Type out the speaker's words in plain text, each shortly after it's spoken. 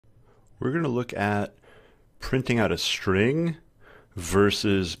we're going to look at printing out a string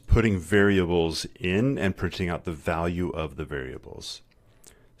versus putting variables in and printing out the value of the variables.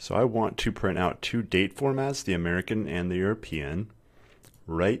 So I want to print out two date formats, the American and the European.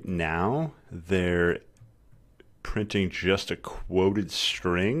 Right now, they're printing just a quoted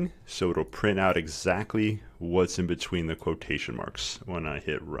string, so it'll print out exactly what's in between the quotation marks when I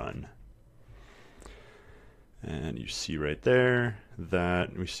hit run. And you see right there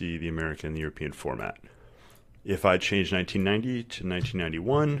that we see the American and the European format. If I change 1990 to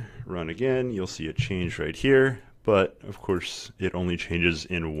 1991, run again, you'll see a change right here, but of course it only changes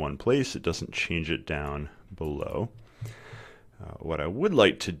in one place. It doesn't change it down below. What I would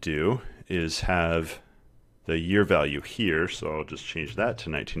like to do is have the year value here, so I'll just change that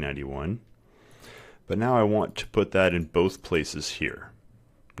to 1991. But now I want to put that in both places here.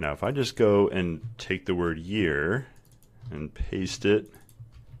 Now if I just go and take the word year and paste it,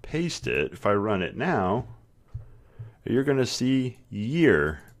 if I run it now, you're going to see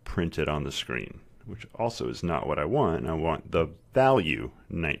year printed on the screen, which also is not what I want. I want the value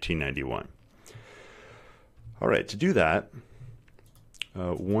 1991. All right, to do that,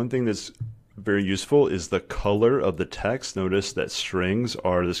 one thing that's very useful is the color of the text. Notice that strings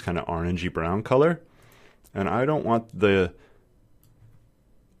are this kind of orangey brown color, and I don't want the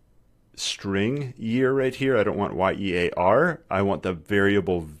string year right here. I don't want Y-E-A-R. I want the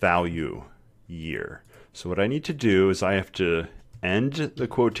variable value year. So what I need to do is I have to end the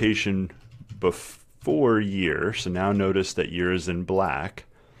quotation before year. So now notice that year is in black.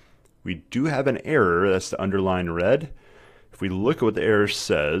 We do have an error, that's the underlined red. If we look at what the error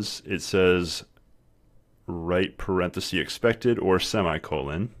says, it says right parenthesis expected or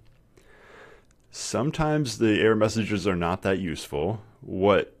semicolon. Sometimes the error messages are not that useful.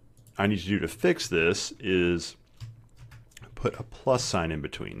 What I need to do to fix this is put a plus sign in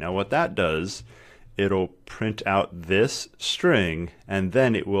between. Now what that does, it'll print out this string and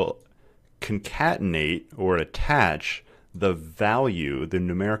then it will concatenate or attach the value, the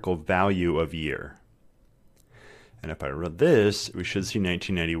numerical value of year. And if I run this, we should see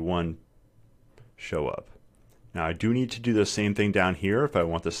 1991 show up. Now I do need to do the same thing down here if I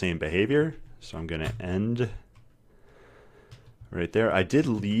want the same behavior. So I'm going to end right there. I did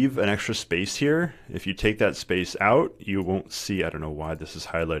leave an extra space here. If you take that space out, you won't see, I don't know why this is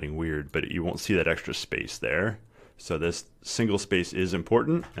highlighting weird, but you won't see that extra space there. So this single space is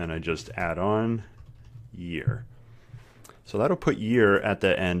important, and I just add on year. So that'll put year at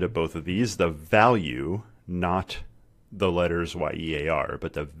the end of both of these, the value, not the letters Y-E-A-R,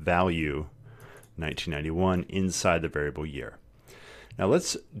 but the value 1991 inside the variable year. Now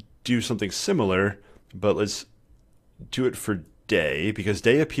let's do something similar, but let's do it for day, because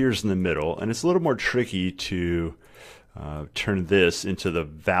day appears in the middle, and it's a little more tricky to turn this into the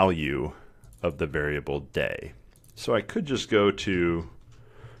value of the variable day. So I could just go to,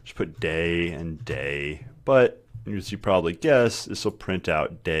 just put day and day, but as you probably guess, this will print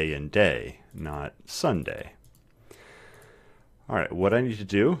out day and day, not Sunday. All right, what I need to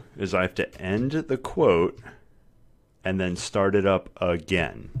do is I have to end the quote and then start it up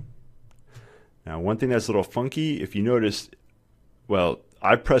again. Now, one thing that's a little funky, if you notice, well,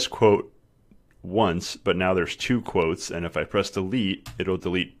 I press quote once, but now there's two quotes, and if I press delete, it'll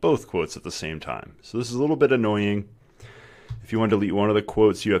delete both quotes at the same time. So this is a little bit annoying. If you want to delete one of the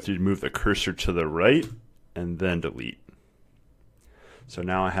quotes, you have to move the cursor to the right and then delete. So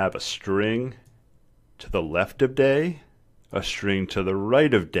now I have a string to the left of day, a string to the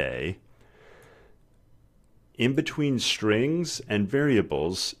right of day. In between strings and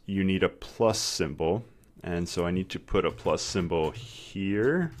variables, you need a plus symbol. And so I need to put a plus symbol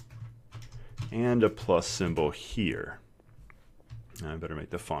here and a plus symbol here. I better make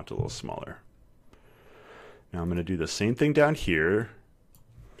the font a little smaller. Now I'm going to do the same thing down here.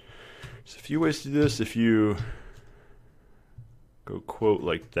 There's a few ways to do this. If you go quote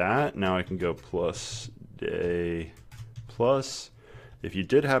like that, now I can go plus day plus. If you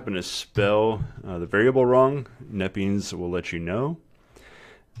did happen to spell the variable wrong, NetBeans will let you know.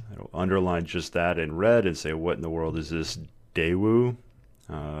 It'll underline just that in red and say, what in the world is this Daewoo?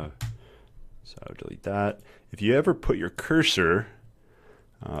 So delete that. If you ever put your cursor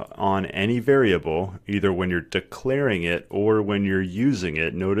on any variable, either when you're declaring it or when you're using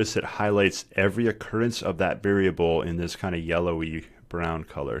it, notice it highlights every occurrence of that variable in this kind of yellowy brown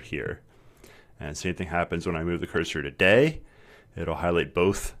color here. And same thing happens when I move the cursor to day. It'll highlight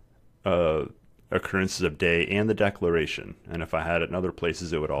both occurrences of day and the declaration. And if I had it in other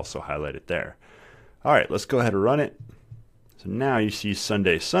places, it would also highlight it there. All right, let's go ahead and run it. So now you see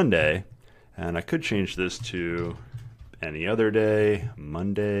Sunday, Sunday, and I could change this to any other day,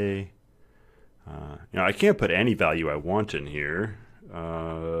 Monday, I can't put any value I want in here.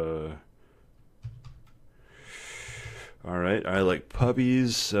 All right, I like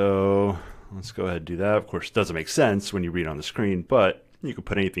puppies, so let's go ahead and do that. Of course, it doesn't make sense when you read on the screen, but you can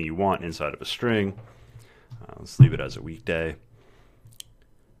put anything you want inside of a string. Let's leave it as a weekday.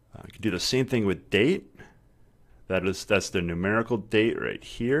 You can do the same thing with date. That's the numerical date right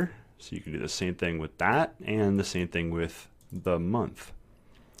here. So you can do the same thing with that and the same thing with the month.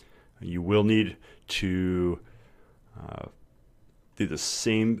 You will need to do the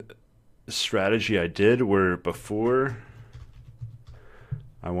same strategy I did where before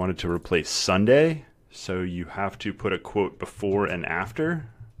I wanted to replace Sunday. So you have to put a quote before and after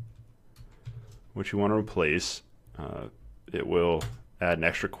what you want to replace. It will add an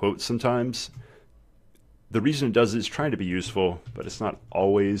extra quote sometimes. The reason it does it is trying to be useful, but it's not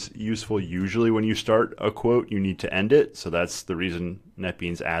always useful. Usually when you start a quote, you need to end it. So that's the reason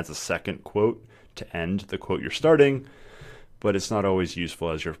NetBeans adds a second quote to end the quote you're starting, but it's not always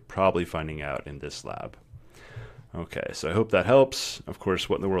useful, as you're probably finding out in this lab. Okay, so I hope that helps. Of course,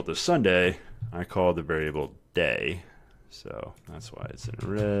 what in the world is Sunday? I call the variable day. So that's why it's in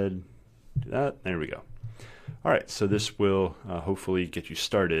red. Do that, there we go. All right, so this will hopefully get you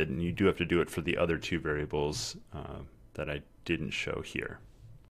started, and you do have to do it for the other two variables that I didn't show here.